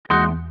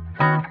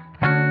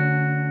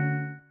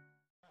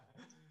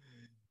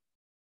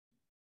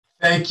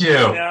Thank you.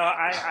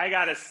 I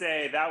gotta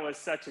say that was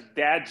such a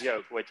dad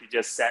joke. What you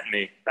just sent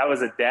me, that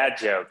was a dad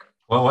joke.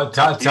 Well, what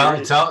tell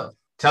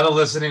the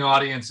listening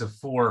audience of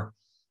four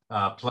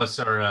plus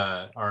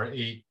our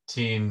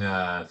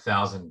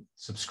 18,000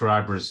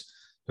 subscribers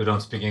who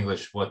don't speak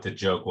English what the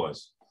joke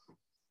was.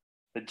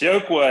 The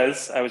joke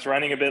was I was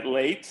running a bit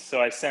late,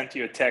 so I sent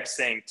you a text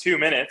saying 2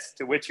 minutes,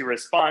 to which you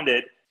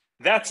responded,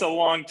 "That's a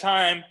long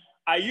time.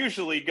 I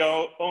usually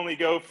only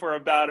go for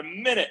about a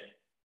minute."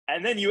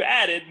 And then you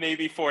added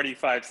maybe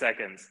 45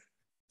 seconds.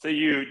 So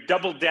you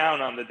doubled down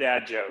on the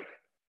dad joke.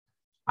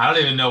 I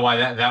don't even know why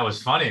that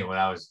was funny when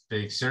I was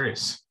being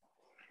serious.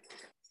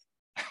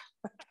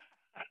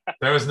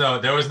 There was no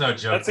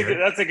joke. That's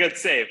a good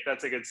save.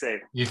 That's a good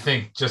save. You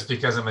think just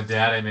because I'm a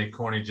dad, I make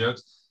corny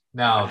jokes?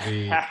 Now,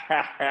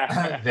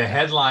 the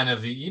headline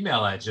of the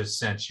email I just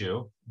sent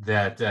you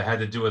that had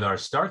to do with our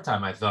start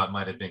time, I thought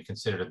might have been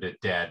considered a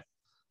bit dad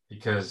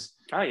because...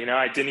 Oh,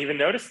 I didn't even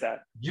notice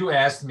that. You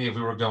asked me if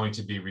we were going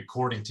to be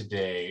recording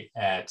today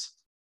at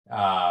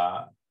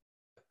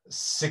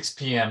 6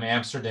 p.m.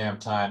 Amsterdam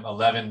time,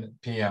 11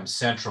 p.m.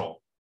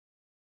 Central.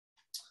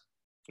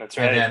 That's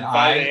right. And then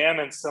 5 a.m.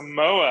 in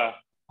Samoa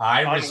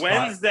on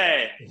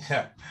Wednesday.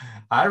 Yeah,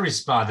 I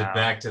responded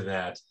back to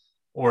that,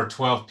 or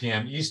 12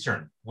 p.m.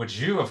 Eastern, which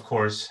you, of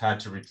course,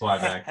 had to reply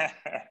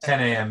back 10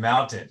 a.m.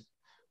 Mountain,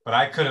 but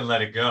I couldn't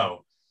let it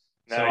go.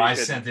 No, so I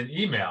sent an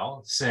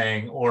email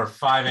saying, or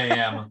 5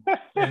 a.m.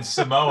 in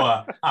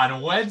Samoa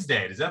on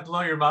Wednesday. Does that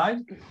blow your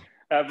mind?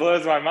 That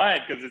blows my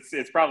mind because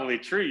it's probably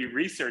true. You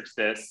researched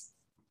this.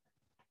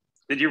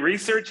 Did you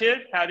research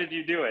it? How did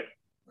you do it?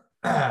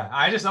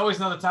 I just always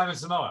know the time in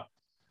Samoa.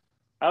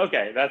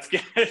 Okay, that's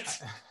good.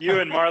 You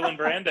and Marlon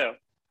Brando.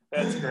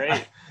 That's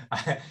great.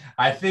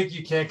 I think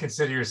you can't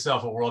consider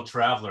yourself a world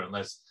traveler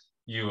unless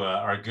you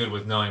are good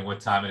with knowing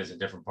what time it is in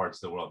different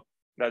parts of the world.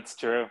 That's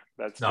true.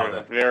 That's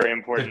true. Very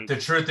important. The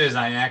truth is,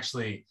 I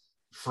actually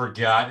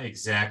forgot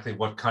exactly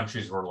what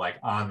countries were like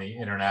on the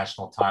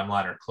international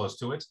timeline or close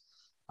to it.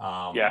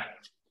 Yeah.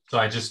 So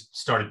I just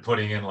started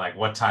putting in like,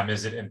 what time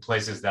is it in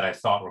places that I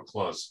thought were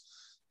close.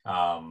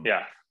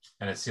 Yeah.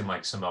 And it seemed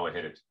like Samoa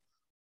hit it.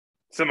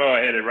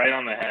 Samoa hit it right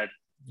on the head.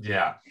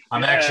 Yeah.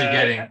 I'm actually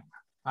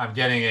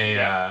getting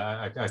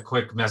a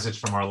quick message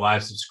from our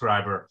live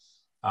subscriber.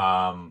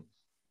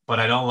 But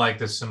I don't like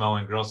the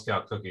Samoan Girl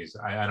Scout cookies.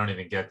 I don't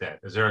even get that.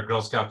 Is there a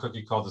Girl Scout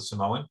cookie called the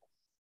Samoan?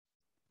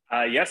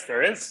 Yes,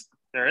 there is.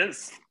 There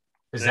is.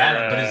 Is that?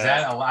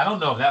 I don't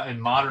know if that in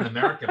modern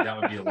America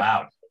that would be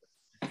allowed.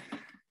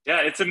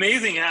 Yeah, it's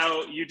amazing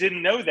how you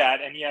didn't know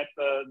that, and yet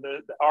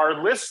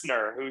our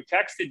listener who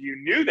texted you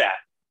knew that.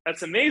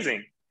 That's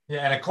amazing.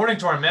 Yeah, and according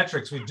to our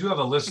metrics, we do have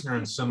a listener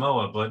in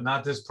Samoa, but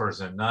not this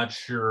person. Not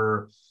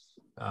sure.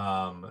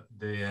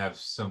 They have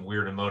some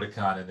weird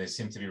emoticon, and they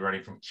seem to be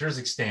writing from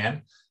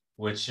Kyrgyzstan,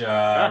 which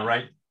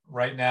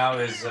right now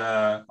is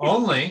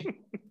only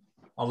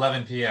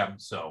 11 p.m.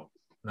 So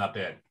not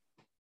bad.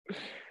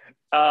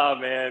 Oh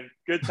man,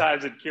 good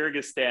times in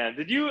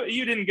Kyrgyzstan.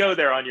 You didn't go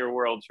there on your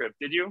world trip,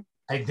 did you?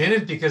 I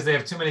didn't because they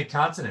have too many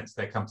continents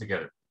that come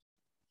together.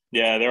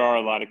 Yeah, there are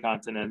a lot of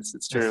continents.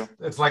 It's true.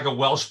 It's like a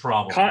Welsh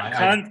problem.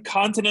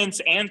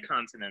 Continents and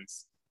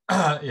continents.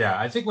 Yeah,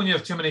 I think when you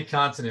have too many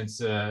continents,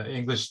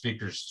 English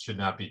speakers should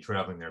not be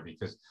traveling there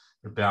because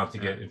they're bound to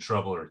get in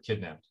trouble or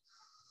kidnapped.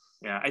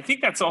 Yeah, I think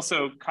that's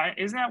also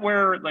isn't that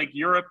where like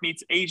Europe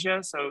meets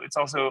Asia? So it's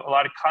also a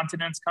lot of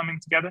continents coming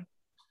together.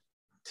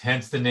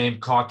 Hence the name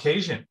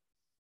Caucasian.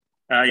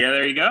 Yeah,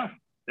 there you go.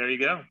 There you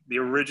go. The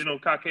original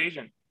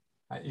Caucasian.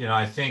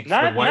 I think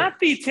not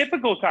the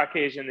typical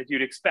Caucasian that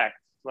you'd expect,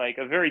 like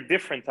a very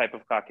different type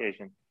of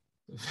Caucasian.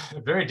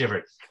 Very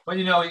different. But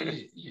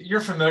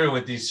you're familiar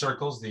with these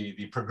circles,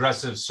 the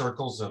progressive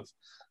circles of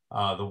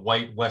the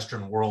white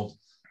Western world,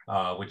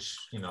 which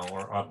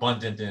are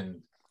abundant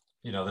in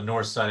the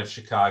north side of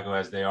Chicago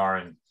as they are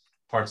in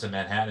parts of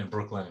Manhattan and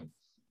Brooklyn and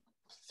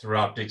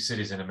throughout big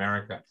cities in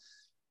America.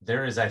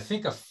 There is, I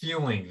think, a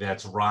feeling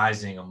that's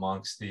rising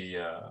amongst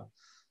the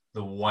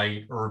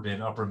white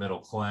urban upper middle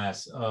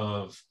class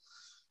of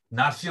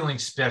not feeling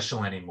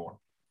special anymore,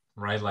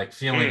 right? Like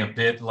feeling a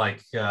bit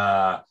like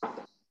I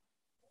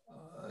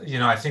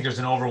think there's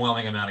an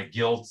overwhelming amount of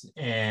guilt,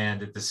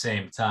 and at the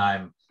same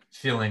time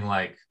feeling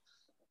like,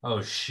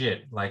 oh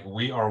shit, like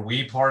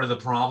we part of the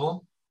problem,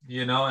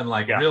 and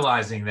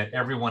realizing that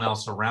everyone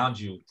else around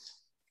you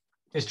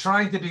is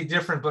trying to be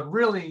different, but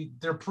really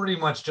they're pretty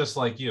much just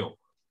like you.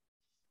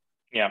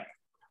 Yeah.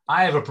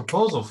 I have a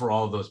proposal for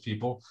all of those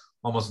people,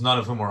 almost none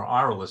of whom are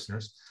our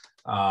listeners,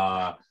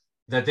 that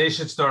they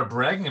should start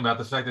bragging about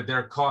the fact that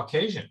they're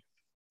Caucasian.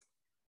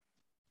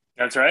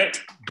 That's right.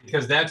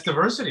 Because that's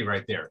diversity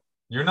right there.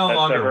 You're no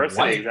longer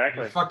diversity, white.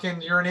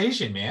 Exactly. You're an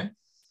Asian, man.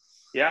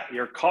 Yeah,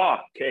 you're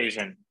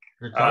Caucasian.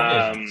 You're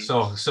Caucasian.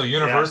 So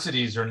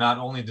universities are not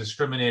only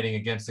discriminating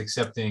against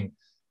accepting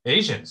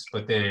Asians,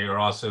 but they are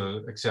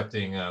also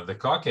accepting the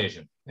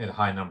Caucasian in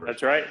high numbers.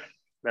 That's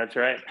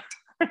right.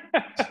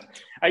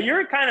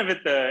 You're kind of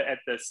at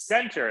the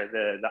center,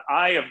 the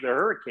eye of the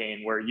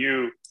hurricane, where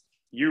you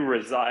you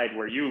reside,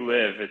 where you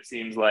live, it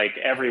seems like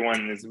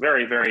everyone is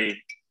very,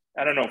 very,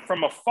 I don't know,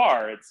 from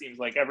afar, it seems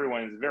like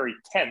everyone is very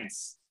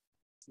tense.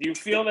 Do you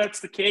feel that's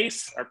the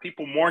case? Are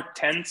people more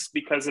tense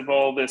because of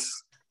all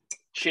this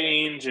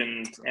change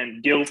and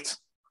guilt?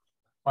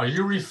 Are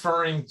you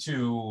referring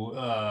to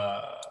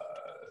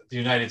the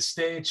United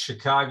States,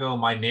 Chicago,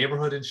 my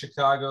neighborhood in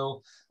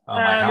Chicago,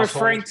 my I'm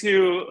referring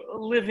household? to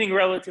living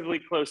relatively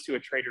close to a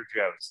Trader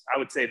Joe's. I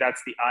would say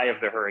that's the eye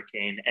of the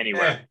hurricane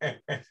anywhere.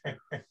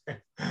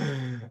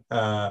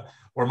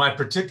 Or my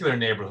particular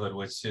neighborhood,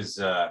 which is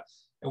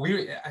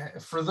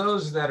for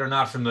those that are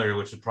not familiar,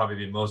 which would probably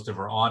be most of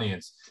our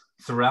audience,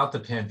 throughout the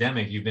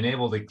pandemic, you've been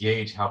able to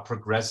gauge how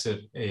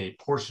progressive a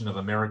portion of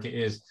America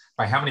is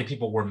by how many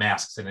people wear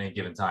masks at any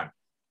given time.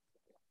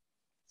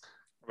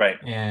 Right.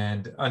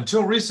 And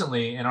until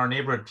recently in our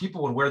neighborhood,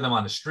 people would wear them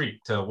on the street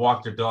to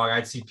walk their dog.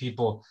 I'd see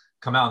people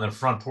come out on their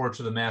front porch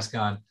with a mask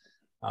on.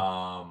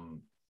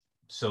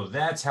 So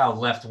that's how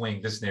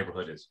left-wing this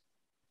neighborhood is.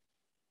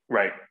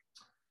 Right.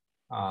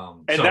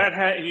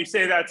 And you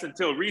say that's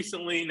until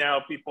recently.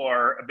 Now people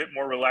are a bit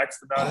more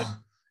relaxed about it.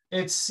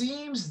 It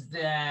seems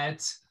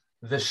that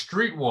the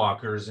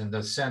streetwalkers, in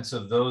the sense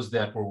of those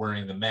that were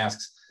wearing the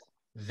masks,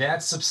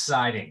 that's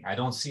subsiding. I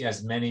don't see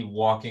as many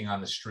walking on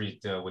the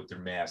street with their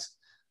masks.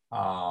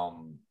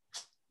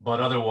 But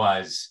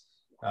otherwise,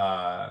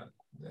 I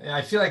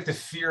feel like the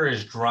fear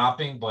is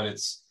dropping, but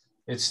it's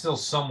still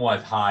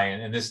somewhat high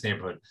in this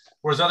neighborhood.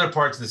 Whereas other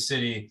parts of the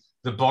city,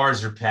 the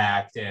bars are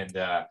packed, and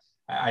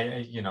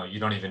you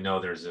don't even know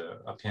there's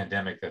a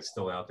pandemic that's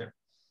still out there.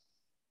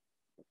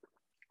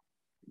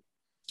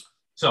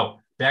 So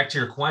back to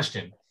your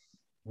question,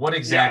 what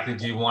exactly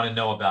do you want to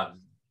know about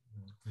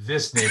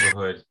this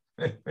neighborhood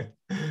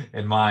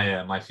and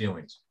my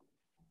feelings?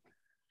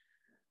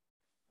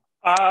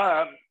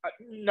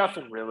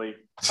 Nothing really.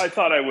 I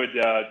thought I would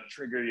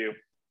trigger you.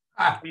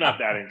 I'm not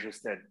that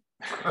interested.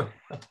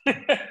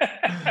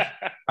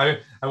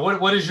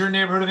 What is your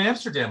neighborhood of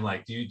Amsterdam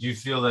like? Do you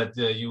feel that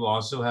you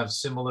also have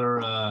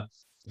similar,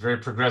 very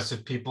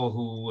progressive people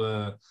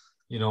who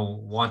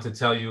want to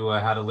tell you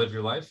how to live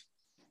your life?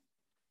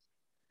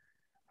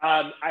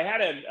 I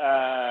had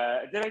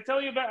did I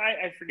tell you about?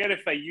 I forget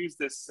if I used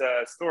this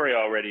story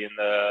already.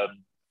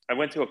 I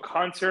went to a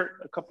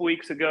concert a couple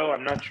weeks ago.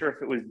 I'm not sure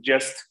if it was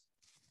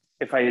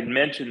if I had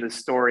mentioned this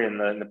story in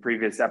the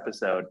previous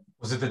episode.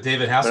 Was it the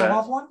David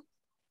Hasselhoff one?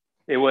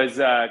 It was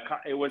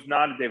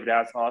not a David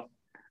Hasselhoff.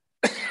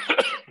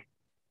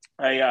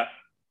 I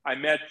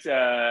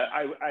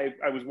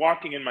was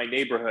walking in my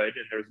neighborhood,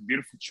 and there's a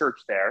beautiful church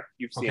there.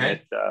 You've seen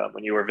it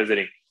when you were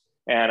visiting,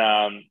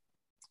 and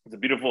it's a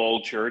beautiful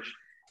old church.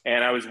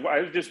 And I was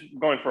just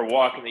going for a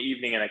walk in the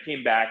evening, and I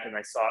came back and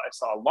I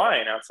saw a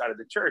line outside of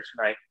the church,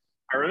 and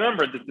I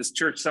remembered that this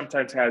church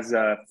sometimes has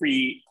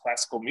free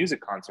classical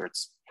music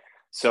concerts.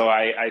 So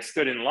I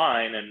stood in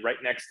line, and right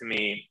next to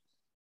me,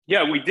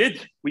 yeah, we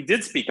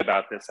did speak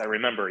about this. I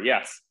remember,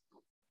 yes,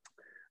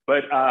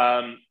 but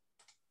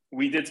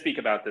we did speak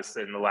about this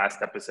in the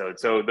last episode.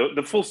 So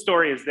the full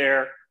story is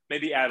there.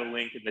 Maybe add a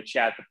link in the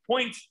chat. The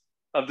point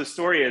of the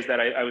story is that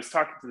I was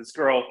talking to this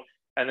girl,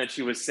 and then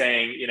she was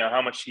saying,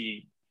 how much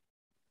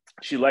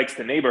she likes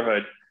the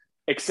neighborhood,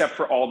 except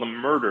for all the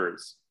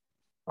murders.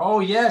 Oh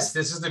yes,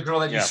 this is the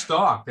girl that you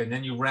stalked, and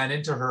then you ran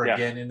into her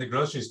again in the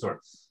grocery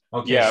store.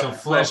 Okay, so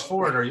flash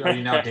forward. Are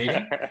you now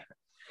dating?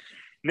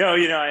 No,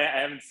 I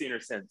haven't seen her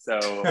since, so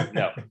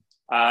no.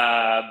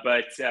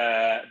 But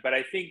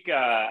I think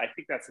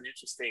that's an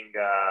interesting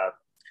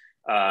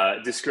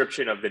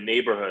description of the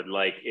neighborhood.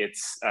 Like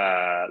it's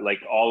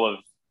like all of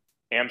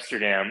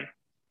Amsterdam.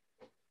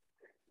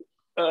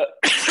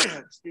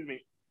 Excuse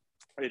me.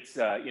 It's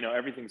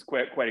everything's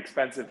quite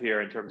expensive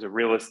here in terms of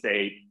real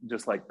estate,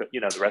 just like the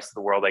rest of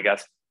the world, I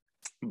guess.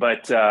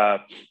 But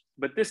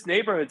this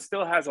neighborhood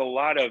still has a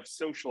lot of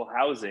social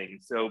housing.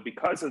 So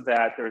because of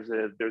that, there's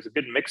a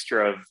good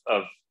mixture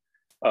of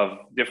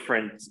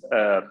different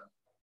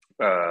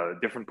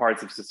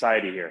parts of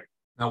society here.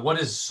 Now, what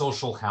is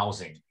social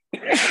housing?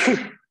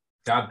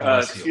 God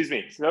bless you. Excuse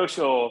me.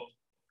 Social.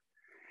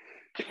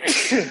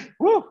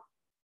 Woo.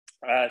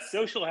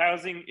 Social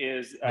housing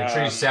is. Make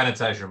sure you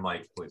sanitize your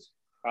mic, please.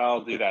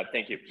 I'll do that.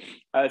 Thank you.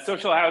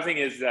 Social housing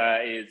is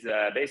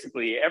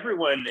basically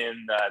everyone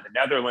in the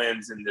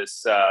Netherlands, in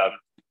this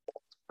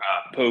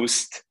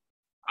post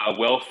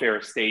welfare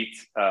state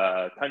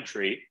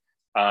country,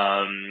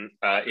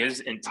 is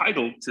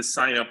entitled to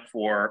sign up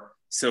for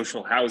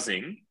social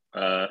housing,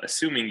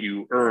 assuming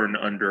you earn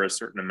under a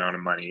certain amount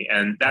of money.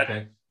 And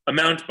that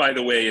amount, by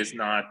the way, is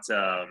not.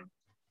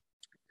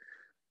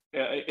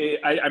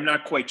 I'm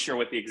not quite sure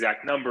what the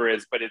exact number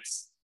is, but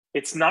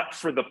it's not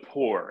for the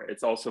poor.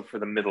 It's also for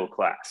the middle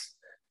class.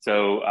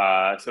 So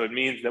it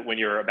means that when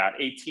you're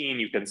about 18,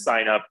 you can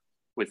sign up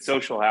with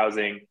social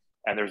housing,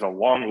 and there's a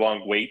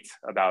long wait,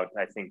 about,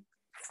 I think,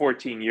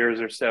 14 years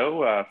or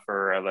so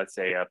for, let's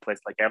say, a place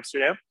like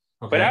Amsterdam.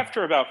 Okay. But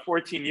after about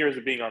 14 years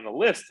of being on the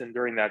list, and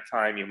during that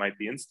time, you might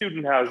be in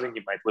student housing,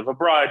 you might live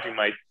abroad, you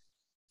might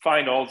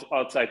find all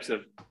types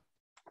of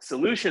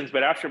solutions.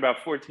 But after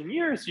about 14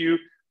 years, you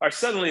are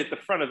suddenly at the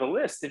front of the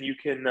list, and you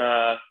can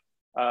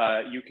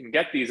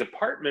get these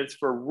apartments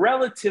for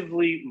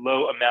relatively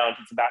low amount.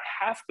 It's about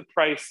half the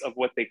price of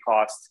what they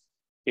cost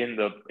in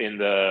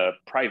the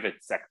private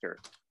sector.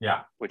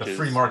 Yeah, which the is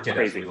free market,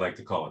 crazy. as we like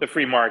to call it. The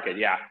free market,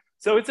 yeah.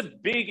 So it's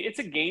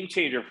a game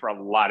changer for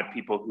a lot of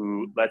people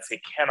who, let's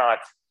say, cannot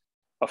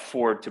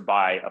afford to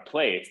buy a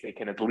place. They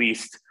can at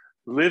least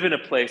live in a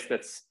place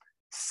that's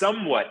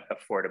somewhat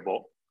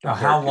affordable. Now,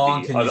 how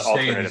long can you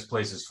stay in these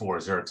places for?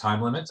 Is there a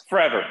time limit?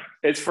 Forever.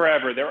 It's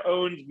forever. They're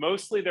owned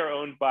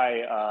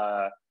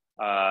by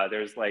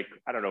there's like,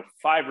 I don't know,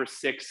 5 or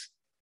 6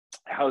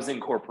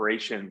 housing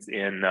corporations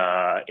in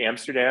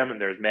Amsterdam,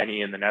 and there's many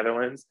in the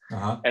Netherlands.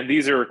 And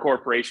these are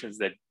corporations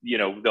that,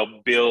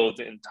 they'll build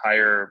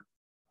entire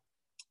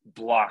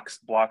blocks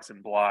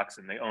and blocks,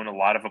 and they own a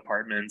lot of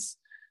apartments.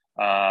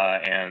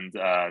 And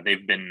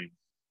they've been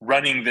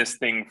running this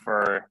thing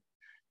for,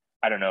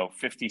 I don't know,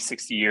 50,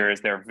 60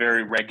 years. They're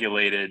very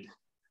regulated.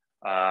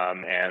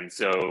 And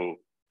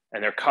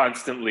they're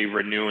constantly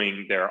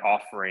renewing their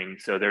offering.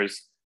 So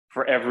there's,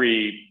 for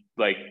every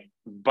like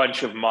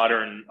bunch of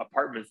modern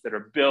apartments that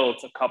are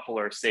built, a couple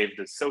are saved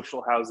as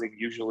social housing.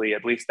 Usually,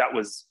 at least that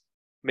was,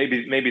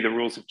 maybe the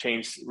rules have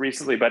changed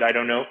recently, but I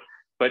don't know.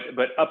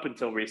 But up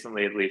until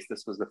recently, at least,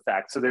 this was the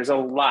fact. So there's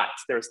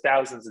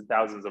thousands and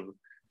thousands of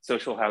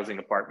social housing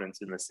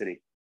apartments in the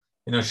city.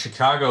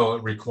 Chicago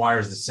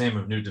requires the same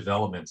of new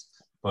developments,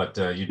 but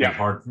you'd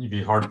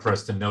be hard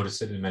pressed to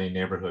notice it in many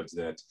neighborhoods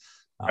that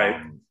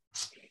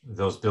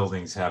those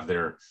buildings have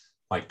their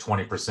like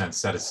 20%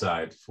 set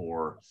aside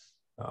for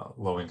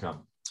low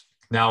income.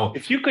 Now,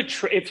 if you could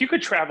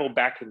travel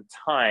back in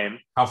time,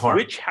 how far?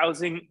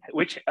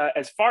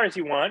 As far as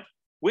you want,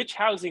 which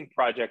housing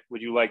project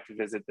would you like to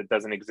visit that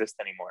doesn't exist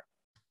anymore?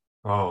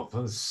 Oh,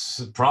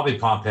 probably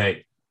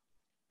Pompeii.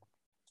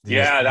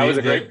 That was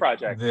a great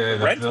project. The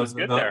rent was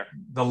good there.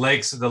 The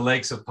lakes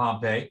of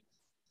Pompeii.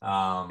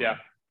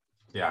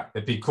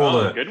 It'd be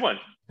cool good one.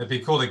 It'd be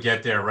cool to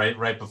get there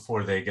right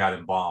before they got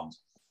embalmed.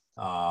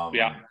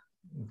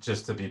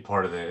 Just to be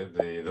part of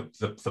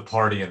the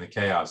party and the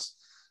chaos.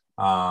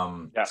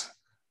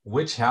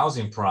 Which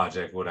housing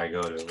project would I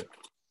go to?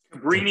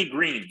 Cabrini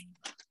Green.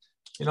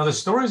 The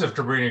stories of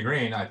Cabrini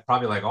Green, I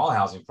probably like all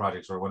housing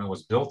projects, where when it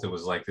was built, it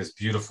was like this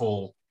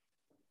beautiful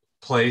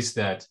place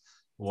that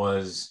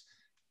was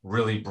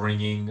really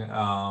bringing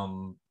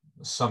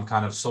some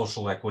kind of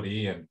social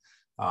equity and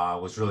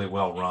was really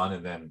well run,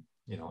 and then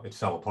it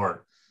fell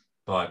apart.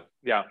 But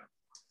I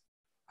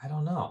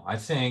don't know.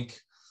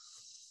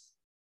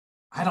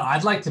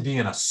 I'd like to be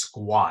in a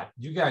squat.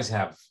 You guys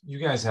have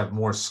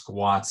more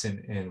squats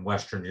in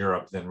Western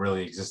Europe than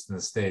really exist in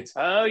the States.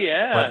 Oh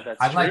yeah, but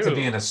I'd like to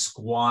be in a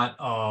squat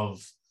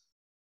of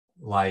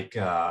like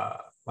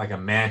a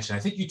mansion. I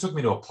think you took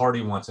me to a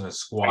party once in a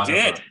squat.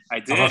 I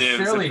did. Of a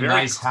fairly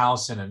nice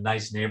house in a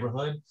nice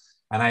neighborhood.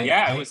 And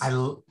I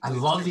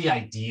love the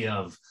idea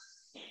of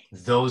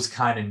those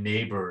kind of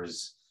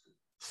neighbors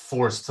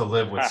forced to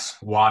live with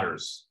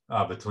squatters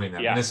between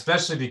them. And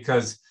especially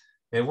because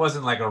it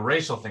wasn't like a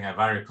racial thing. If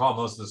I recall,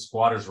 most of the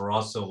squatters were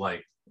also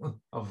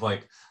of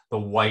the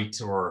white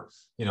or,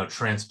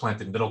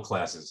 transplanted middle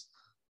classes.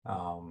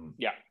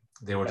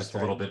 They were just a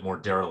little bit more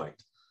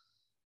derelict.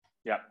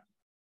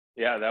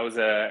 Yeah, that was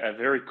a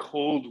very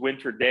cold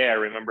winter day. I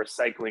remember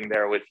cycling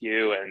there with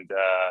you,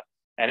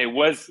 and it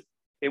was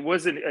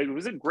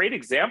a great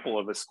example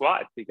of a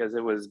squat, because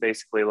it was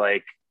basically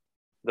like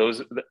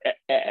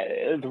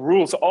the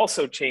rules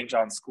also change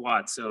on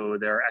squats, so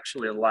they're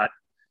actually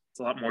it's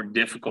a lot more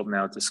difficult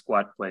now to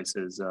squat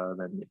places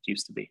than it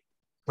used to be.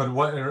 But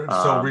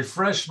so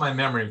refresh my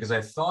memory, because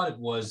I thought it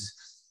was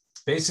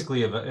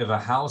basically if a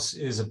house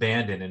is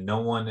abandoned and no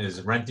one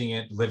is renting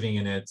it, living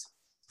in it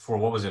for,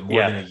 what was it,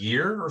 more than a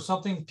year or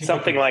something?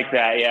 Something like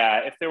that, yeah.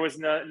 If there was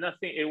nothing,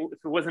 if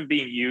it wasn't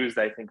being used,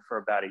 I think for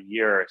about a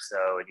year or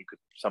so, and you could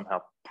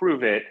somehow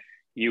prove it,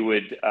 you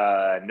would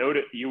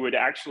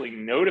actually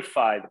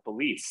notify the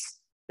police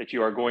that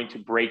you are going to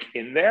break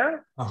in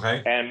there.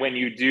 Okay. And when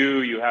you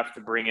do, you have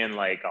to bring in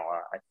I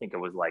think it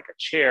was like a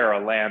chair, a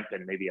lamp,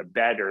 and maybe a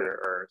bed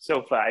or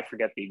sofa. I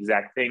forget the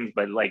exact things,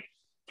 but like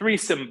 3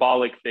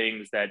 symbolic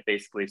things that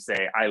basically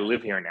say, I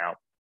live here now.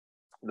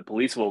 The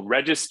police will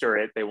register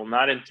it. They will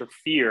not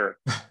interfere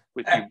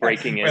with you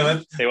breaking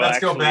in. They will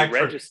actually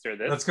register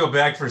this. Let's go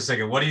back for a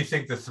second. What do you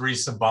think the 3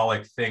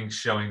 symbolic things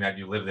showing that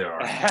you live there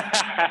are?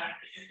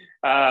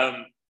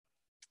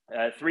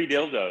 3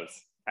 dildos.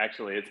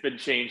 Actually, it's been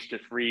changed to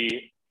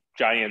 3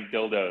 giant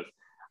dildos.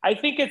 I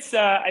think it's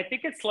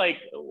like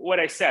what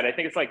I said. I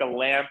think it's like a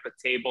lamp, a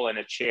table, and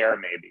a chair.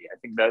 Maybe. I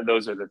think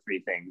those are the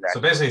 3 things.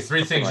 So basically,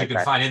 3 things you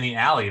can find in the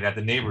alley that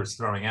the neighbor is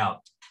throwing out.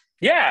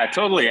 Yeah,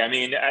 totally. I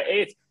mean,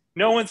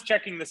 no one's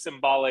checking the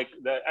symbolic.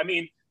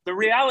 The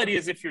reality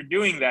is, if you're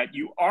doing that,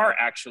 you are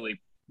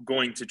actually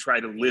going to try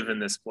to live in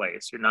this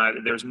place.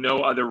 There's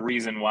no other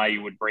reason why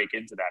you would break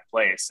into that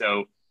place.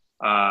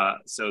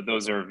 So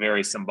those are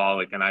very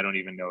symbolic, and I don't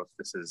even know if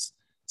this is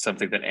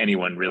something that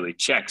anyone really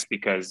checks,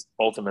 because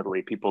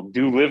ultimately people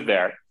do live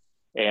there.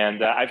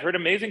 And I've heard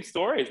amazing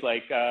stories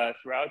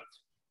throughout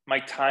my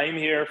time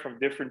here from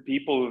different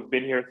people who've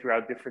been here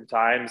throughout different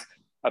times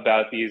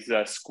about these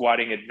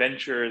squatting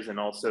adventures, and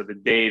also the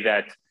day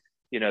that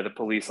the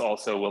police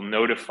also will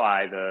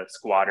notify the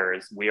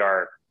squatters.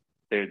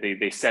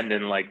 They send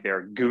in like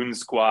their goon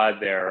squad,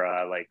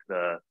 their like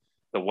the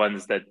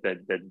ones that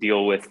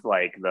deal with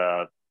like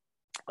the,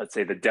 let's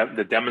say,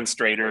 the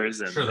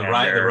demonstrators, and Sure, the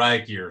and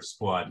riot gear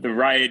squad. the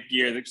riot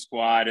gear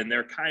squad, and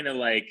they're kind of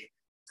like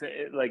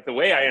the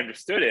way I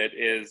understood it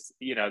is,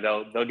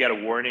 they'll get a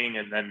warning,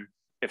 and then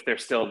if they're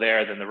still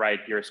there, then the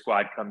riot gear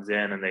squad comes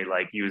in and they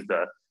like use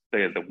the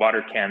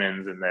water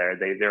cannons, and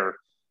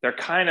they're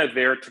kind of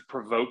there to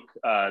provoke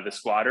the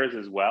squatters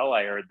as well.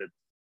 I heard that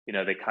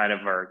they kind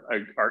of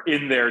are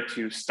in there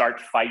to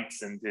start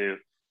fights and to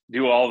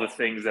do all the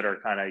things that are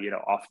kind of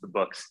off the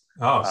books.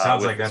 Oh,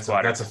 sounds like that's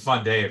a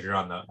fun day if you're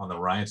on the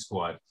riot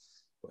squad.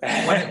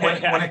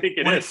 I think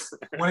it is.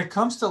 When it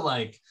comes to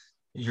like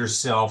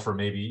yourself or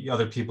maybe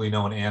other people in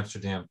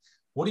Amsterdam,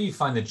 what do you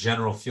find the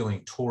general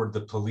feeling toward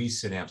the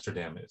police in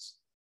Amsterdam is?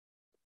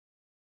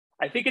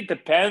 I think it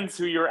depends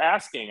who you're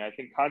asking. I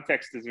think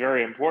context is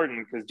very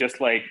important, because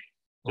just like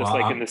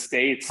in the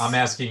States. I'm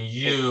asking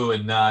you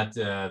and not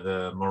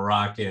the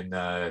Moroccan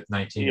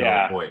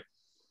 19-year-old boy.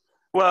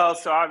 Well,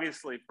 so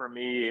obviously for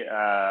me,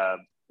 I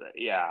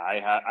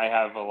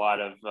have a lot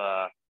of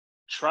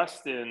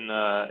trust in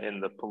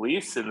the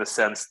police, in the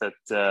sense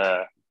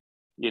that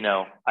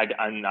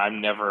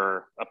I'm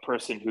never a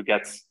person who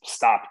gets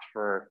stopped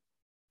for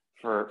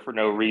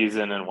no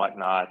reason and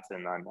whatnot,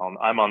 and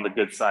I'm on the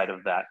good side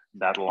of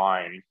that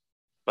line.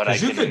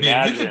 But you could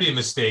be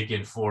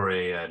mistaken for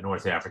a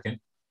North African.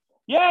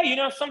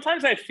 Yeah,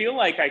 sometimes I feel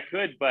like I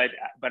could, but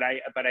I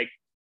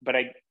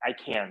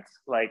can't.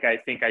 Like, I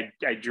think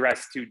I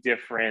dress too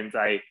different.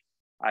 I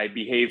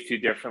behave too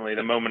differently.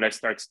 The moment I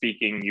start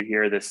speaking, you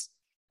hear this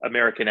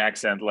American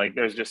accent. Like,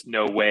 there's just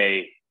no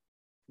way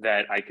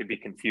that I could be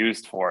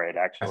confused for it,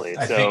 actually.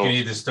 I think you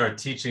need to start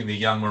teaching the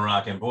young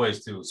Moroccan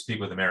boys to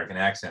speak with American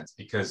accents,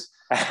 because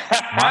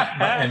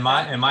in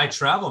my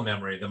travel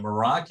memory, the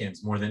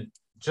Moroccans, more than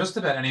just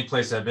about any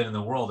place I've been in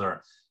the world,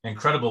 are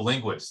incredible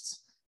linguists.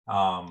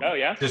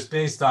 Just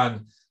based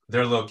on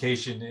their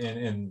location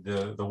in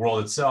the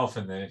world itself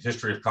and the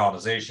history of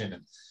colonization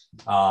and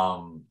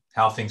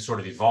how things sort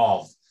of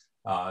evolved,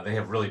 they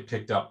have really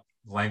picked up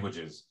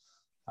languages.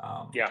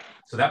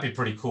 So that'd be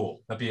pretty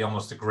cool. That'd be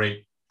almost a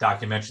great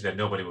documentary that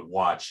nobody would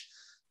watch.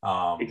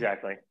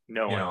 Exactly.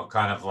 No,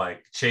 kind of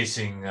like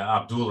Chasing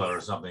Abdullah or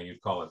something,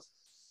 you'd call it.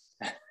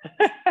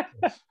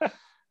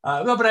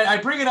 No, but I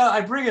bring it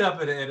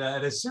up in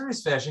a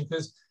serious fashion,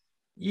 because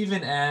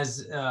even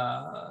as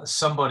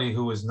somebody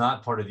who is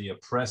not part of the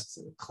oppressed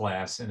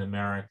class in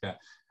America,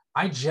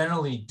 I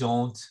generally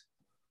don't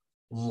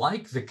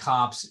like the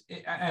cops,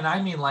 and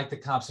I mean like the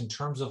cops in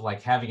terms of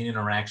like having an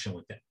interaction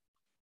with them.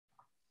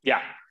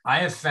 Yeah, I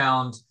have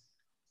found,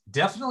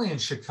 definitely in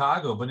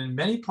Chicago, but in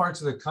many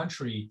parts of the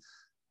country,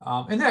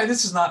 and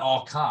this is not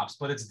all cops,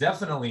 but it's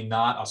definitely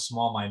not a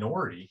small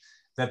minority,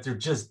 that they're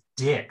just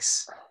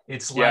dicks.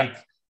 It's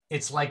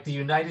like the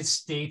United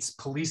States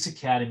police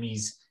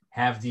academies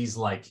have these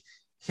like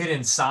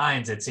hidden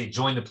signs that say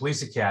join the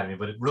police academy,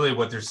 but really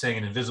what they're saying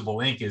in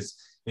invisible ink is,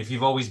 if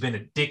you've always been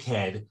a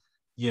dickhead,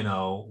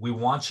 we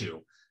want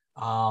you.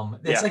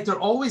 It's like they're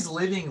always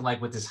living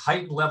like with this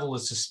heightened level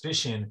of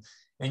suspicion,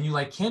 and you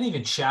like can't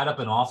even chat up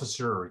an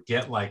officer or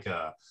get like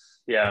a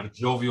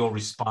jovial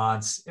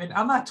response. And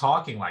I'm not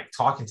talking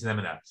to them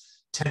in a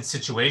tense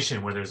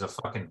situation where there's a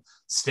fucking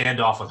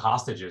standoff with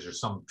hostages or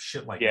some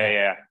shit like that.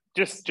 Yeah.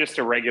 Just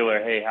a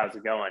regular, hey, how's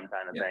it going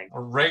kind of thing. A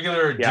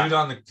regular dude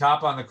on the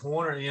cop on the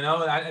corner,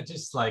 I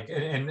just like,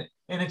 and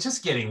it's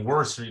just getting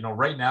worse.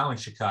 Right now in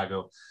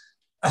Chicago,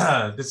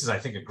 this is, I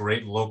think, a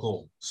great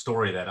local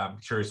story that I'm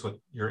curious what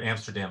your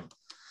Amsterdam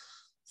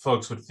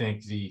folks would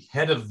think. The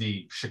head of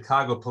the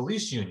Chicago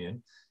Police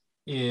Union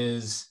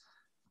is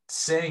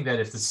saying that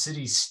if the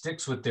city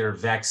sticks with their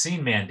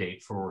vaccine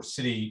mandate for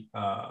city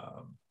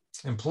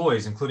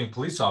employees, including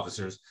police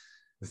officers,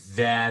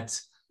 that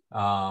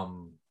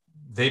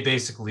they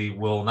basically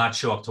will not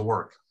show up to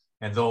work,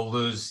 and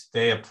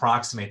they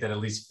approximate that at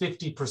least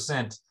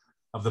 50%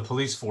 of the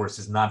police force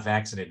is not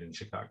vaccinated in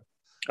Chicago.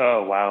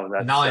 Oh, wow.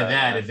 That's, not only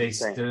that, if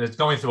it's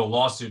going through a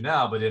lawsuit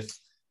now, but if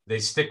they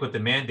stick with the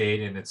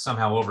mandate and it's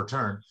somehow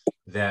overturned,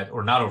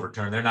 or not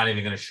overturned, they're not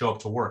even going to show up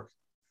to work.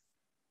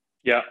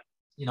 Yeah.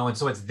 And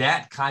so it's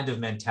that kind of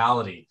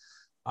mentality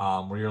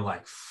where you're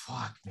like,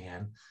 fuck,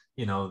 man,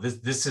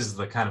 this is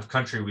the kind of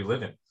country we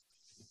live in.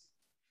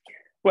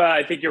 Well,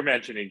 I think you're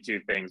mentioning two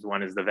things.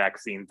 One is the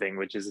vaccine thing,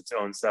 which is its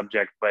own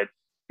subject, but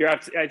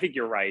I think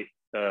you're right.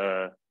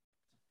 The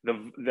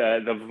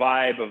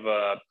vibe of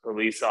a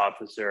police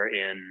officer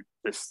in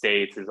the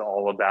States is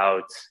all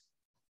about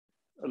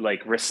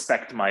like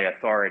respect my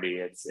authority.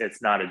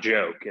 It's not a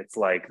joke. It's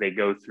like they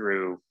go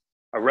through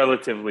a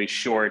relatively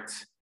short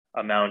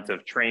amount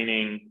of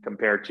training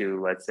compared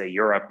to, let's say,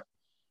 Europe,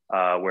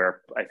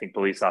 where I think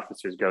police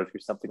officers go through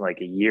something like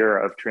a year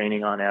of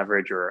training on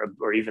average,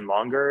 or even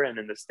longer. And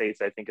in the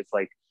States, I think it's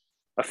like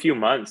a few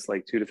months,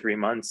 like 2 to 3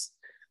 months.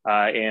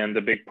 And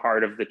the big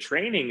part of the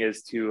training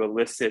is to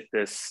elicit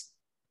this,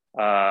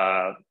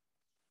 a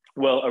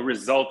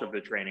result of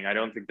the training. I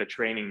don't think the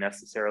training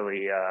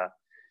necessarily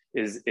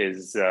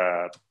is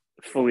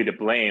fully to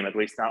blame, at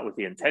least not with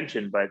the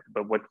intention. But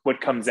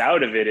what comes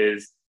out of it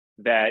is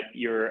that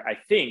I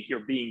think you're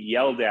being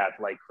yelled at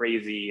like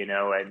crazy,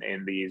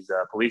 in these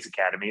police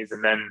academies,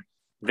 and then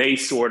they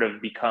sort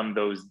of become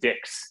those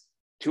dicks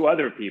to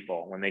other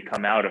people when they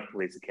come out of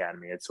police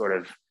academy. It's sort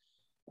of,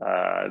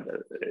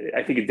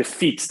 I think it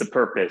defeats the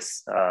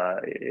purpose,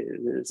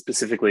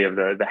 specifically of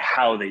the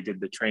how they did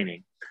the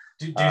training.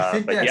 Do you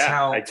think that's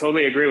how? I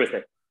totally agree with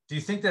it. Do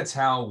you think that's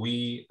how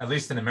we, at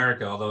least in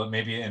America, although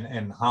maybe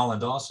in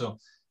Holland also,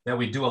 that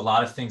we do a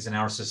lot of things in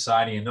our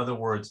society? In other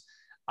words,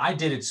 I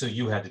did it, so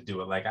you had to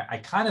do it. Like, I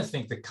kind of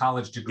think the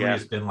college degree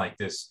has been like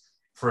this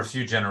for a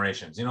few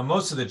generations.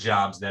 Most of the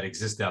jobs that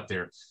exist out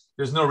there,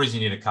 there's no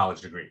reason you need a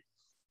college degree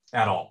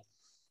at all.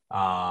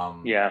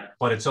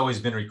 But it's always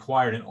been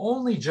required. And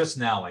only just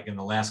now, like in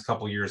the last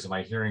couple of years, am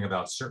I hearing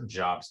about certain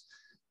jobs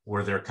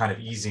where they're kind of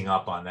easing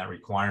up on that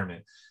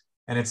requirement.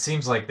 And it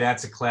seems like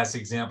that's a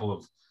classic example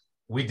of,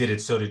 we did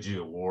it, so did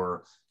you.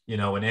 Or, an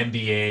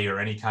MBA or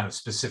any kind of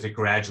specific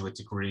graduate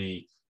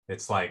degree.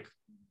 It's like,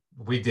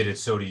 we did it,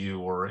 so do you.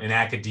 Or in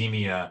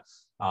academia,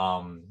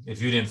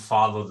 if you didn't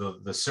follow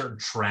the certain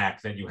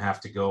track that you have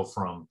to go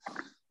from,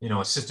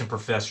 assistant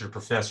professor,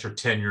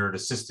 tenured,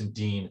 assistant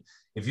dean,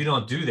 if you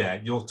don't do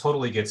that, you'll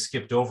totally get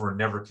skipped over and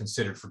never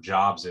considered for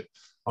jobs at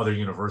other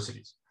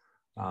universities.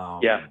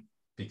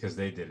 Because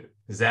they did it.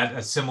 Is that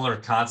a similar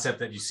concept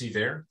that you see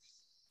there?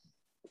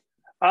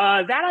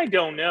 That I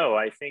don't know.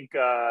 I think,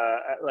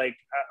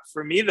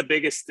 for me, the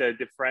biggest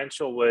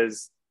differential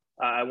was,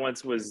 I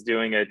once was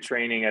doing a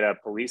training at a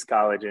police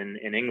college in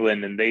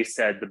England, and they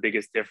said the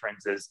biggest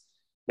difference is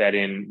that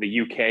in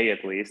the UK,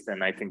 at least,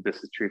 and I think this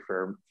is true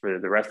for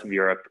the rest of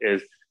Europe,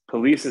 is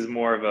police is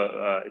more of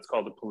it's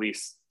called the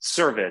police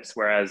service,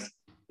 whereas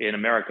in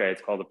America,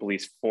 it's called the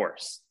police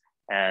force.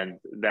 And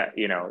that,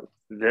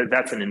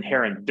 that's an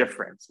inherent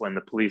difference when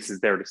the police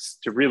is there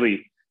to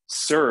really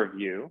serve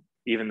you,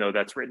 even though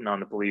that's written on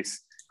the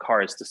police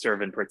cars, to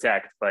serve and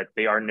protect, but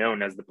they are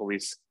known as the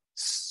police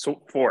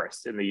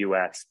force in the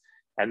US,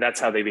 and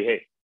that's how they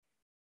behave.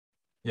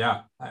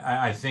 Yeah,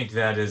 I think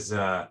that is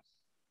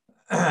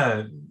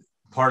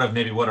part of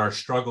maybe what our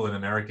struggle in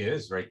America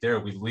is right there.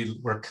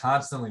 We're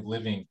constantly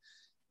living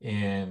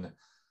in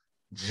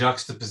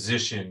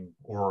juxtaposition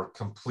or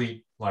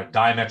complete, like,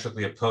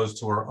 diametrically opposed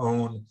to our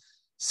own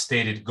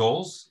stated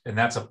goals. And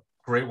that's a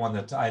great one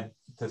to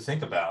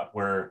think about,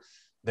 where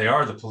they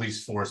are the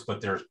police force, but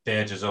their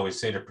badges always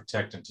say to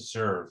protect and to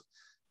serve.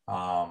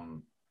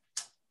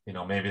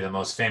 Maybe the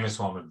most famous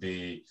one would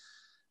be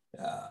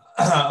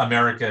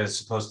America is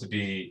supposed to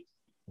be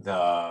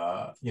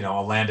a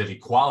land of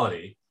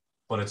equality,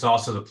 but it's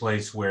also the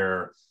place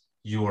where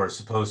you are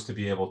supposed to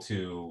be able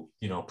to,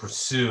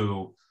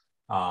 pursue,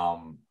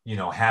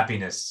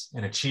 happiness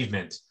and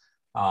achievement.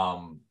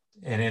 And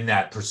in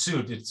that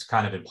pursuit, it's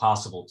kind of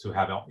impossible to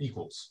have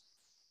equals.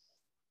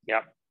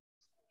 Yeah.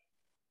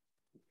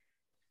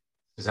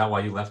 Is that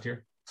why you left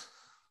here?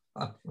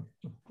 No,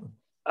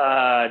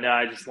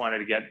 I just wanted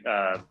to get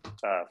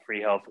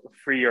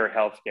freer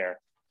healthcare.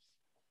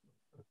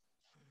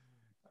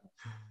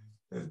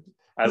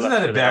 Isn't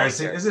that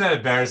embarrassing? Isn't that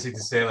embarrassing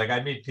to say? Like,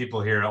 I meet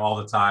people here all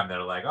the time that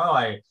are like, "Oh,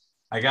 I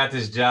got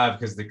this job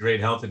because of the great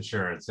health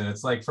insurance," and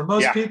it's like, for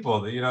most people,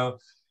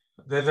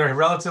 they're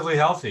relatively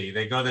healthy.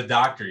 They go to the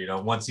doctor,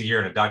 once a year,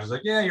 and the doctor's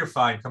like, "Yeah, you're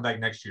fine. Come back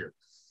next year."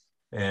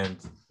 And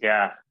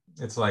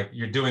it's like,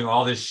 you're doing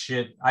all this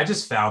shit. I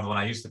just found when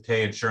I used to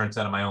pay insurance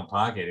out of my own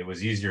pocket, it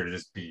was easier to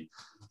just be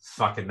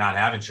fucking not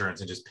have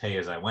insurance and just pay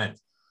as I went.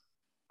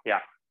 Yeah.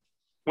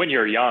 When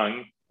you're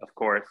young, of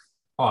course.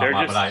 There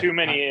are just too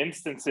many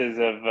instances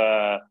of,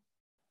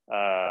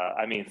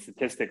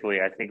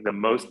 statistically, I think the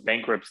most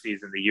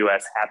bankruptcies in the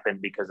U.S. happen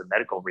because of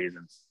medical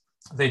reasons.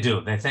 They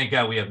do. They thank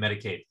God we have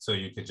Medicaid, so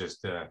you could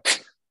just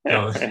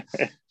go,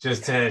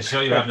 just to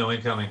show you have no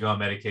income and go on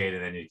Medicaid,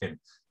 and then you can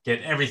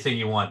get everything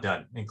you want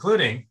done,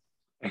 including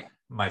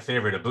my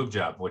favorite, a boob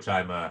job, which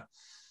I'm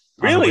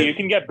really, you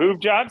can get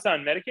boob jobs on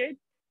Medicaid?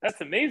 That's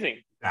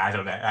amazing. I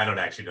don't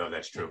actually know if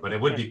that's true, but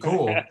it would be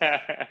cool,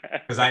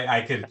 because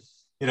I could,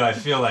 I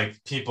feel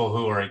like people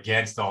who are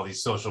against all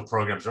these social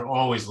programs are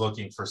always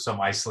looking for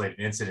some isolated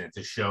incident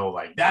to show,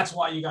 like, that's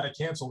why you got to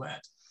cancel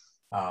that.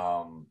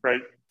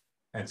 Right.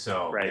 And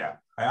so, yeah,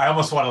 I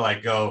almost want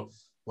to go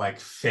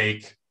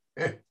fake,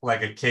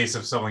 like a case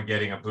of someone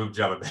getting a boob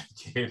job at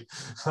Medicaid,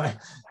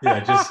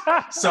 just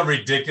some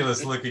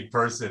ridiculous looking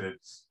person,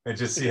 and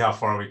just see how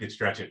far we could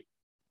stretch it.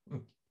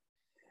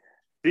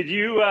 Did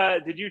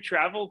you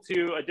travel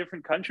to a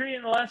different country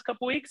in the last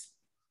couple of weeks?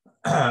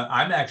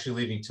 I'm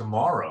actually leaving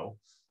tomorrow.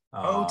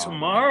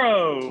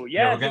 Tomorrow.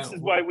 Yeah, this is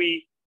why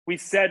we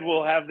said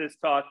we'll have this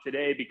talk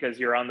today, because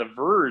you're on the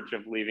verge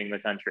of leaving the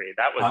country.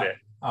 That was it.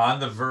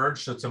 On the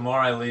verge. So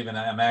tomorrow I leave, and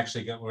I'm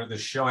actually where the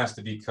show has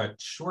to be cut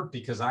short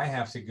because I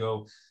have to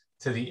go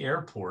to the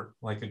airport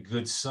like a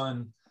good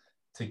son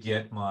to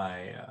get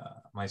my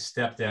my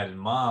stepdad and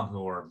mom,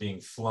 who are being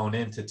flown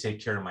in to take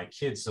care of my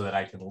kids so that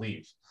I can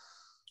leave.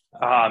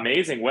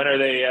 Amazing. When are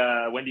they?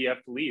 When do you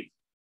have to leave?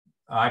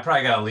 I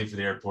probably got to leave for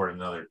the airport in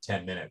another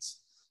 10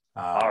 minutes.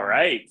 All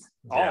right.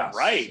 All Yes.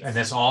 right. And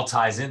this all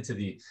ties into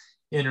the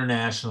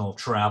international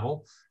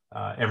travel.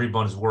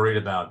 Everyone's worried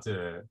about,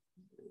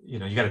 you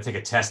know, you got to take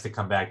a test to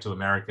come back to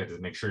America to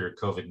make sure you're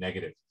COVID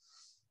negative.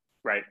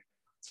 Right.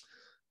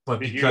 But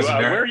Did because you,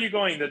 where are you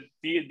going?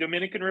 The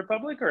Dominican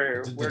Republic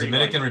or the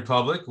Dominican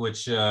Republic,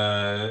 which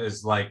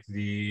is like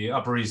the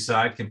Upper East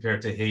Side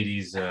compared to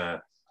Haiti's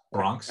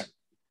Bronx.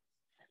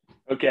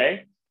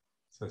 Okay.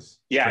 So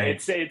yeah,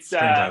 strange, it's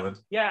strange island.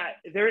 yeah,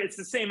 it's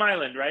the same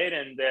island, right?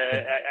 And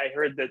I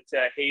heard that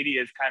Haiti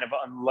is kind of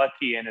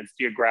unlucky in its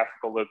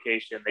geographical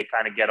location. They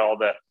kind of get all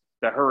the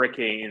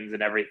hurricanes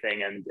and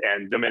everything,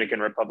 and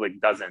Dominican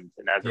Republic doesn't.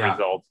 And as a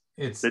result,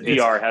 the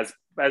DR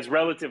has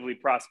relatively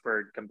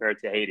prospered compared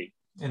to Haiti.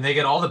 And they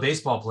get all the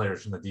baseball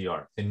players from the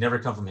DR. They never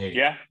come from Haiti.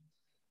 Yeah.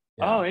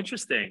 Oh,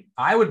 interesting.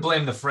 I would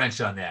blame the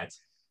French on that.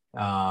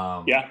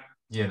 Yeah.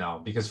 You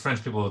know, because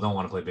French people don't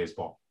want to play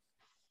baseball.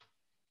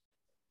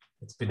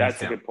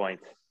 That's a good point.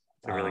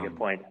 It's a really good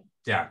point.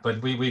 Yeah,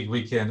 but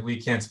we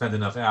can't spend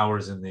enough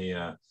hours in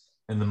the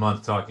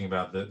month talking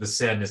about the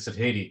sadness of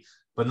Haiti.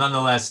 But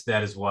nonetheless,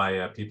 that is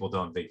why people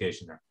don't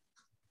vacation there.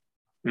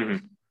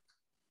 Mm-hmm.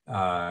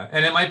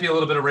 And it might be a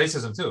little bit of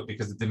racism too,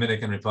 because the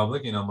Dominican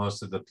Republic, you know,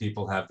 most of the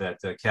people have that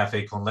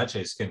cafe con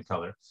leche skin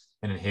color,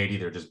 and in Haiti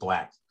they're just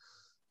black.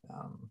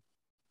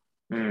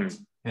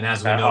 And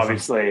as we know,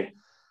 obviously,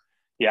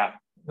 yeah.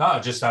 No,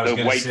 just I was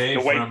going to say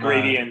the white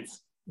gradients.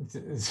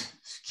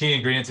 Key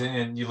ingredients,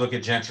 and you look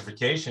at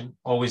gentrification,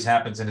 always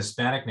happens in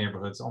Hispanic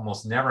neighborhoods,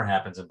 almost never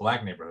happens in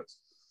black neighborhoods.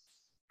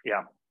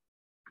 Yeah.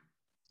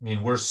 I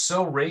mean, we're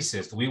so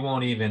racist, we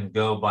won't even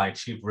go buy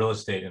cheap real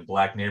estate in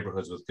black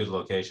neighborhoods with good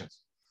locations.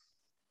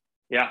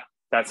 Yeah,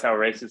 that's how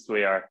racist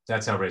we are.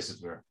 That's how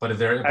racist we are. But if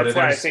there, that's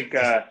why I think.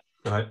 Go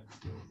ahead.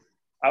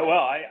 Well,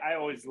 I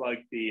always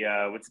like the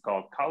what's it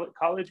called?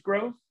 College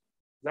Grove.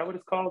 Is that what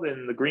it's called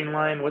in the Green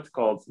Line? What's it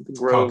called? Something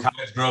Grove.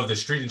 College Grove, the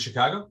street in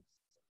Chicago.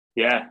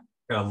 Yeah.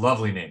 Got a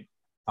lovely name.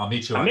 I'll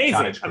meet you.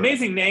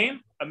 Amazing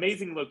name,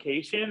 amazing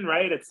location.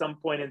 Right. At some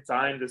point in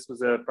time, this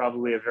was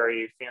probably a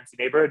very fancy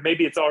neighborhood.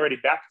 Maybe it's already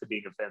back to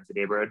being a fancy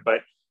neighborhood,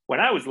 but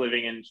when I was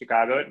living in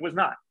Chicago, it was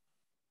not.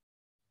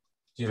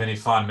 Do you have any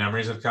fond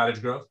memories of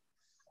Cottage Grove?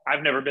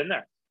 I've never been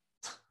there.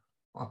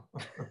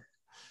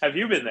 Have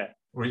you been there?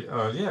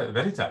 Yeah,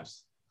 many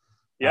times.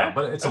 Yeah,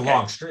 but it's a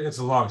long street. It's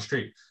a long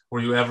street.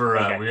 Were you ever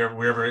were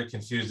you ever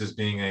confused as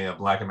being a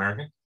Black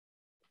American?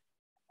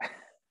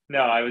 No,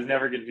 I was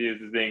never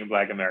confused as being a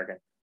Black American.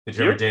 Did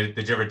you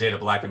ever date a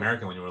Black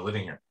American when you were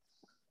living here?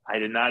 I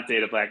did not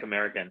date a Black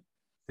American.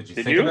 Did you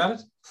think about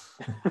it?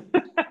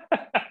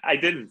 I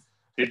didn't.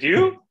 Did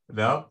you?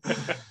 No.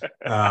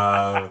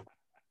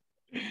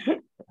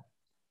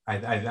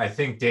 I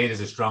think date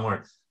is a strong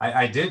word.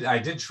 I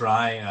did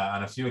try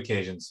on a few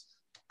occasions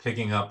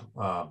picking up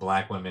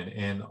Black women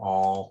in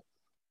all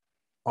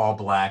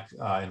Black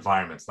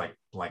environments, like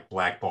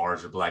Black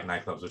bars or Black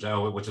nightclubs,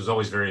 which was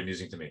always very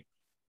amusing to me.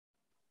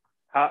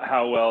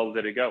 How well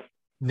did it go?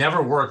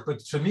 Never worked, but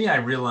to me, I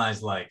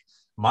realized like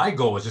my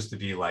goal was just to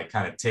be like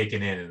kind of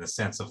taken in the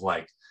sense of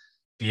like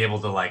be able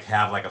to like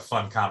have like a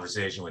fun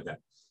conversation with them.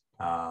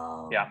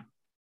 Yeah.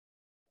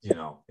 You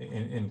know,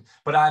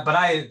 but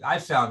I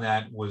found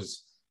that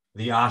was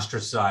the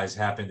ostracize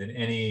happened in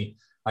any,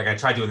 like I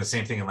tried doing the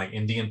same thing in like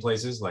Indian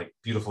places, like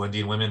beautiful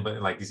Indian women,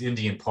 but like these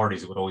Indian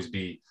parties, it would always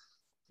be,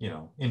 you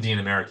know, Indian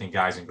American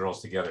guys and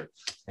girls together.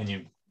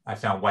 And I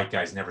found white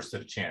guys never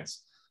stood a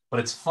chance, but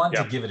it's fun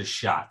to give it a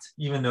shot,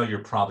 even though you're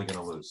probably going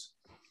to lose.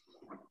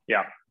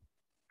 Yeah.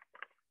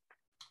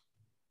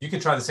 You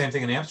could try the same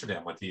thing in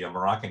Amsterdam with the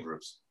Moroccan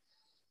groups.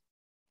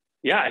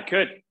 Yeah, I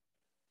could.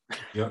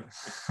 Yeah.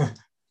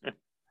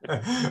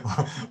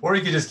 Or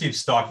you could just keep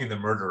stalking the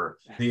murderer.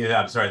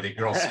 The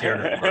girl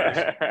scared of the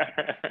murderer.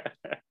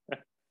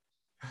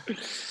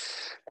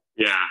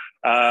 Yeah,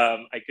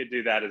 I could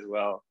do that as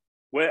well.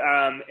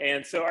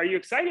 And so, are you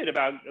excited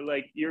about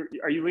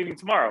are you leaving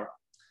tomorrow?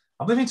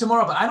 I'm leaving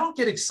tomorrow, but I don't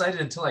get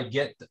excited until I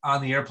get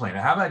on the airplane.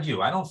 How about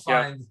you? I don't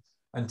find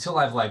until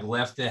I've like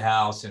left the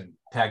house and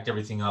packed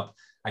everything up,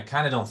 I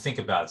kind of don't think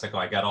about it. It's like, oh,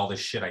 I got all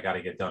this shit I got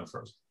to get done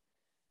first.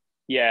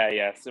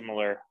 Yeah,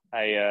 similar.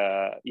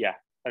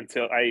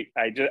 Until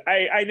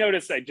I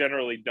notice I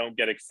generally don't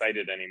get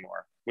excited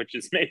anymore, which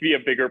is maybe a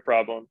bigger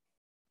problem.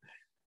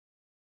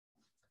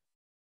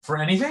 For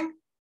anything?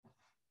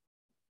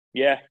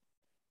 Yeah.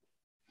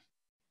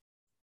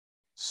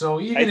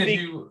 So even if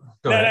you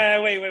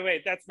no,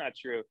 wait, that's not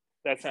true.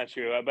 That's not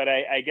true. But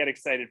I get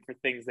excited for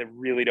things that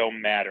really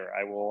don't matter.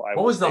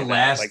 What was the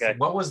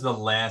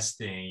last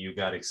thing you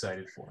got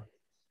excited for?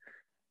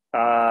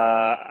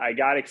 I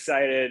got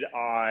excited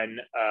on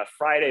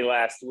Friday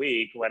last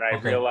week when I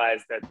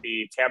realized that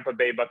the Tampa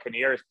Bay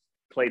Buccaneers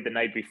played the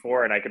night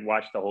before and I could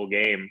watch the whole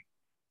game.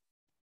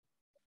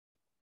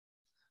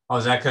 Oh,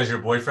 is that because your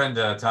boyfriend,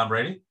 Tom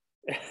Brady?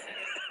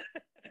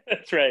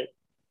 That's right.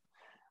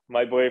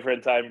 my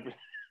boyfriend Tom.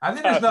 I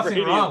think there's nothing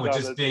Brady wrong is with on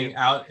just the being team.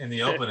 out in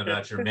the open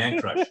about your man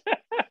crush.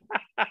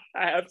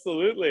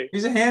 Absolutely.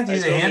 He's a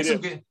he's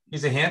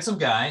a handsome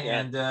guy, Yeah.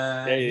 and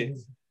Yeah.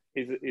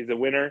 He's a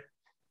winner.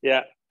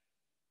 Yeah.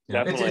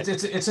 Definitely.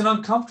 it's an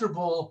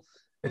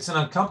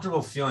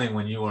uncomfortable feeling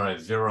when you are a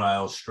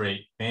virile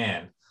straight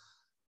man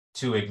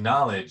to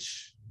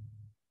acknowledge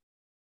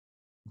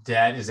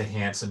Dad is a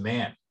handsome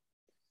man,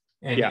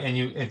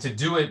 and to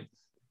do it,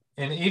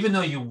 and even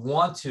though you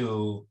want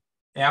to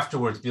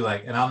afterwards be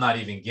like, and I'm not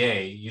even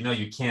gay,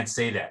 you can't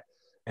say that,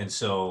 and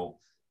so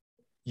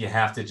you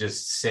have to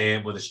just say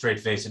it with a straight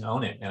face and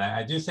own it. And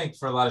I do think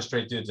for a lot of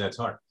straight dudes that's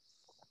hard.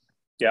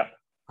 Yeah.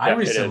 I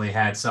recently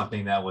had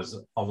something that was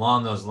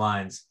along those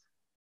lines,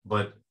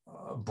 but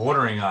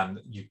bordering on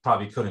you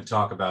probably couldn't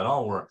talk about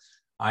all, where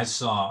I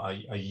saw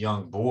a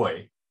young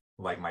boy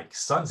like my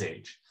son's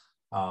age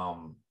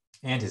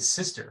and his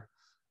sister,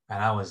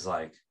 and I was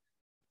like,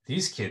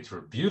 these kids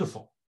were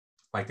beautiful.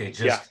 Like they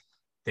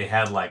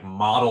had like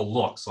model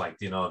looks, like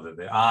the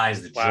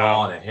eyes, the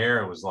jaw, the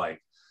hair. It was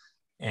like,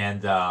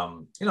 and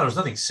there's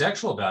nothing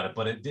sexual about it,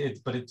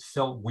 but it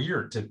felt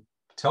weird to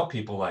tell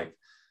people, like,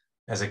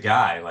 as a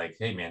guy, like,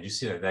 hey man, you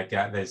see that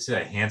guy, they see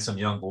that handsome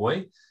young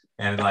boy,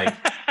 and like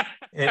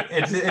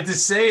and to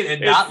say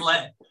it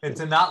and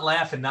to not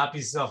laugh and not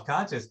be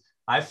self-conscious,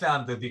 I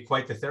found to be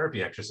quite the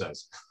therapy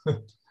exercise.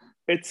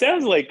 It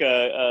sounds like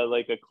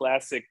a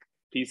classic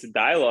piece of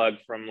dialogue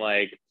from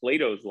like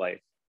Plato's life.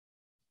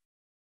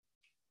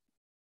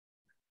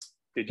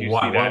 Did you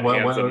see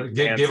that?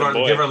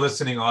 Give our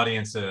listening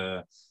audience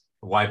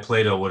why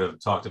Plato would have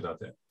talked about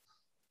that.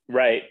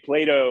 Right,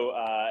 Plato,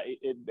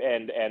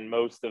 and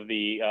most of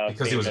the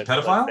because he was a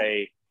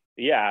pedophile.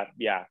 Yeah.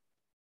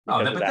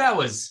 Oh, but that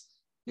was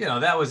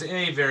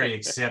very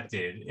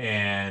accepted,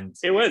 and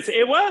it was.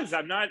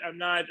 I'm not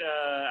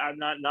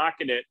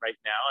knocking it right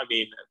now. I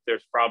mean,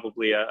 there's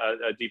probably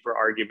a deeper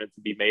argument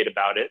to be made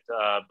about it,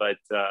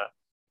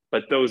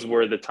 but those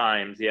were the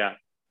times. Yeah.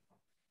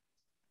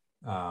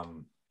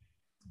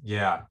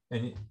 Yeah,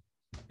 and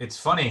it's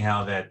funny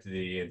how that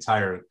the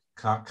entire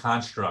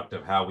construct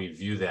of how we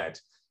view that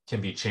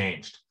can be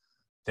changed.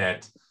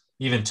 That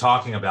even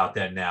talking about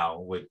that now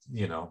with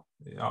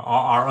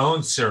our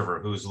own server,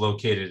 who's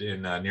located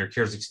in near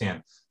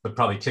Kyrgyzstan, would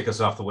probably kick us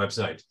off the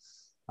website.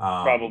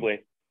 Probably.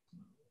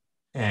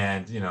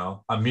 And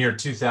a mere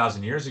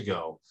 2,000 years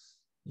ago,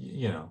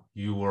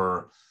 you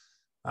were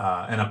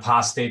an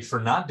apostate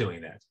for not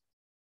doing that.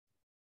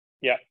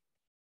 Yeah.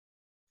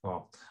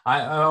 Well,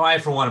 I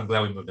for one, I'm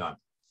glad we moved on.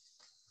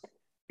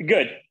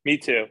 Good. Me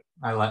too.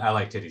 I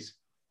like titties.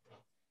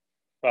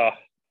 Oh,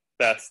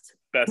 best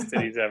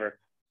titties ever.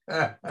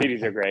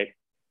 Titties are great.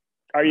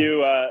 Are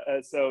you?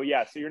 So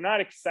you're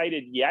not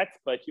excited yet,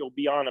 but you'll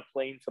be on a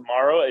plane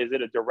tomorrow. Is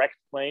it a direct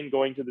plane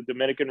going to the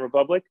Dominican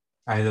Republic?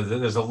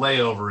 There's a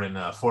layover in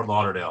Fort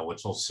Lauderdale,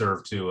 which will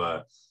serve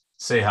to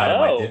say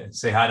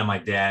hi to my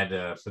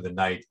dad for the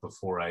night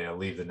before I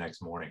leave the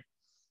next morning.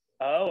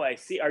 Oh, I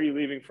see. Are you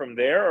leaving from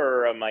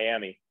there or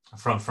Miami?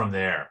 From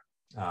there.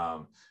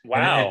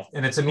 Wow.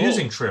 And it's an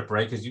amusing trip,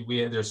 right? Because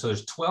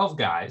there's 12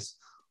 guys,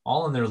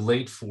 all in their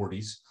late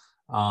 40s,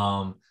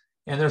 and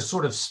they're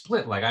sort of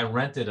split. Like I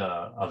rented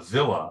a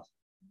villa,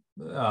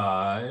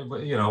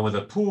 with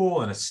a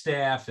pool and a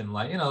staff and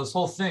this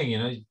whole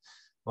thing,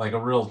 like a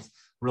real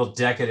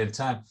decadent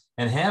time.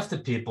 And half the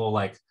people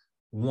like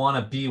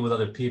want to be with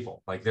other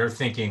people, like they're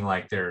thinking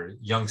like they're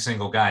young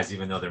single guys,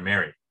 even though they're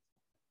married.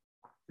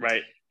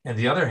 Right. And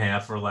the other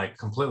half are like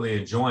completely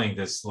enjoying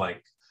this,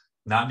 like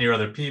not near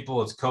other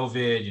people. It's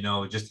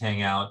COVID, just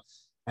hang out.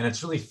 And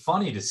it's really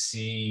funny to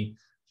see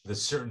the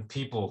certain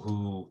people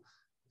who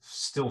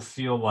still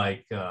feel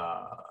like, they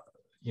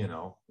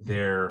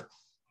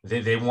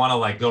want to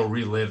like go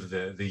relive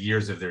the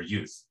years of their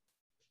youth.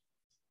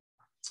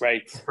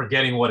 Right.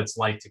 Forgetting what it's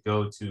like to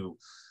go to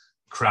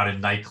crowded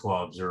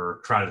nightclubs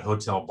or crowded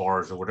hotel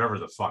bars or whatever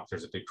the fuck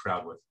there's a big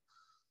crowd with.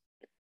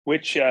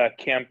 Which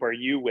camp are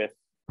you with?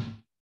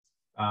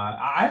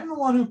 I'm the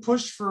one who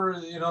pushed for,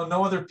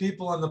 no other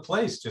people in the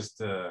place, just,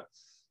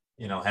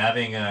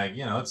 having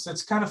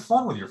it's kind of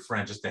fun with your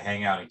friend just to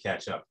hang out and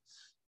catch up.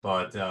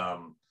 But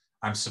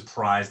I'm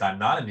surprised I'm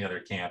not in the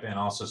other camp, and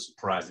also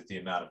surprised at the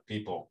amount of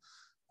people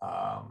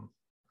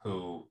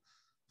who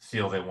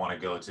feel they want to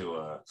go to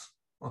a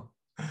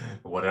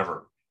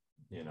whatever,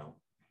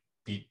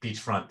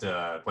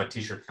 beachfront wet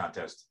t-shirt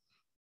contest.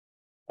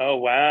 Oh,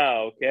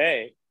 wow.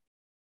 Okay.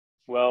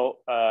 Well,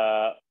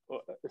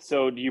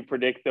 so do you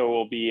predict there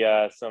will be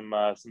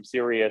some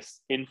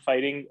serious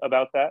infighting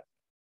about that?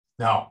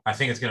 No, I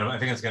think it's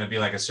gonna be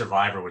like a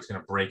Survivor, where it's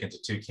gonna break into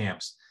two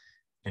camps,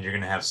 and you're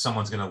gonna have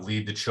someone's gonna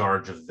lead the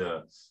charge of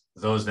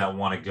those that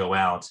want to go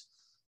out.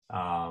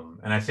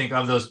 And I think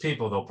of those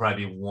people, there'll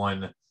probably be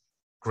one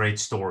great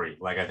story.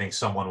 Like I think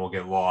someone will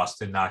get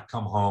lost and not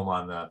come home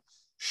on the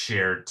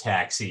shared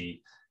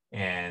taxi,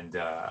 and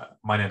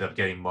might end up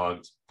getting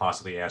mugged,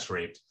 possibly ass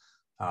raped.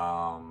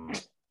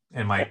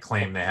 And might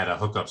claim they had a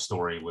hookup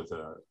story with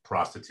a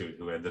prostitute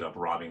who ended up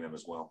robbing them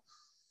as well.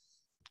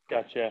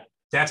 Gotcha.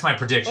 That's my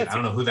prediction. Well, I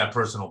don't know who that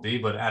person will be,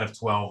 but out of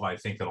 12, I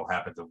think it'll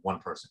happen to one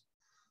person.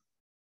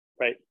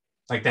 Right.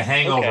 Like The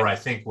Hangover, Okay. I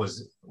think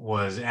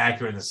was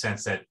accurate in the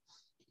sense that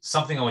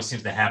something always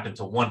seems to happen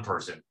to one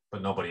person,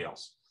 but nobody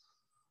else.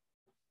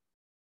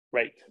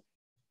 Right.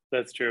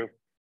 That's true.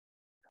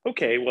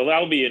 Okay, well,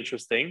 that'll be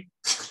interesting.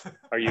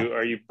 Are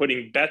you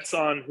putting bets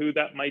on who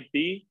that might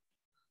be?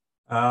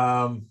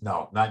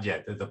 No, not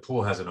yet. The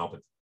pool hasn't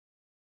opened,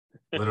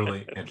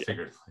 literally and Okay.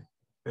 figuratively.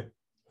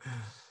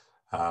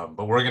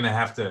 But we're going to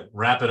have to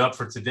wrap it up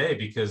for today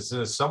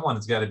because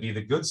someone's got to be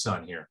the good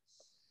son here.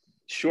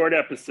 Short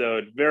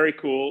episode. Very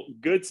cool.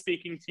 Good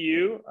speaking to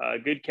you.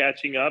 Good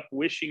catching up.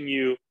 Wishing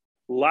you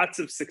lots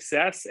of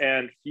success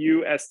and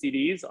few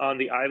STDs on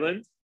the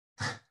island.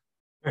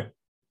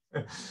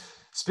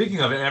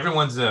 Speaking of it,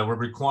 we're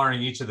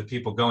requiring each of the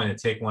people going to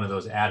take one of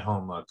those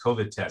at-home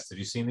COVID tests. Have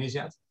you seen these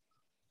yet?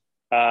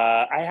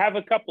 I have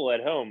a couple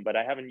at home, but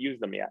I haven't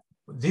used them yet.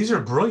 These are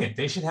brilliant.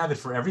 They should have it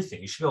for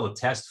everything. You should be able to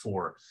test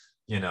for,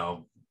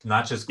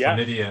 not just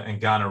chlamydia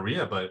and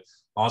gonorrhea, but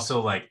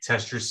also like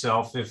test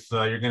yourself if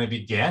you're going to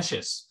be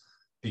gaseous.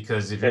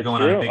 Because if you're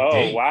going on a big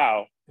date,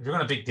 if you're going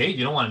on a big date,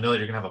 you don't want to know that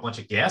you're going to have a bunch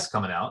of gas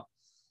coming out.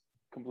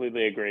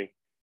 Completely agree.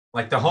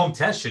 Like the home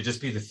test should just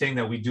be the thing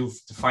that we do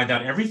to find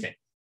out everything.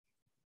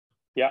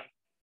 Yeah.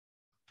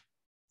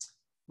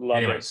 Love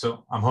anyway, it.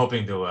 So I'm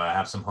hoping to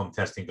have some home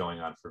testing going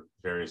on for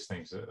various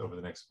things over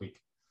the next week.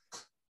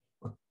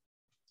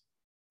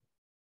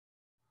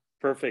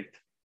 Perfect.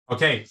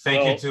 Okay,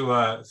 thank you to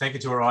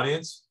our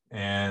audience.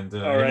 And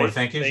any more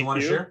thank yous you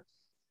want to share?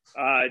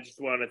 I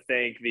just want to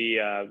thank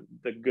the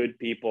good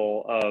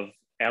people of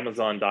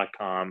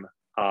Amazon.com.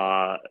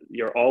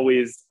 You're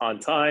always on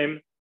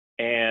time,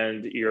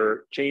 and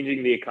you're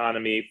changing the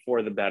economy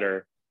for the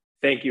better.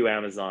 Thank you,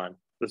 Amazon.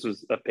 This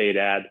was a paid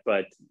ad,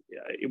 but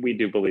we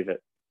do believe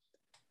it.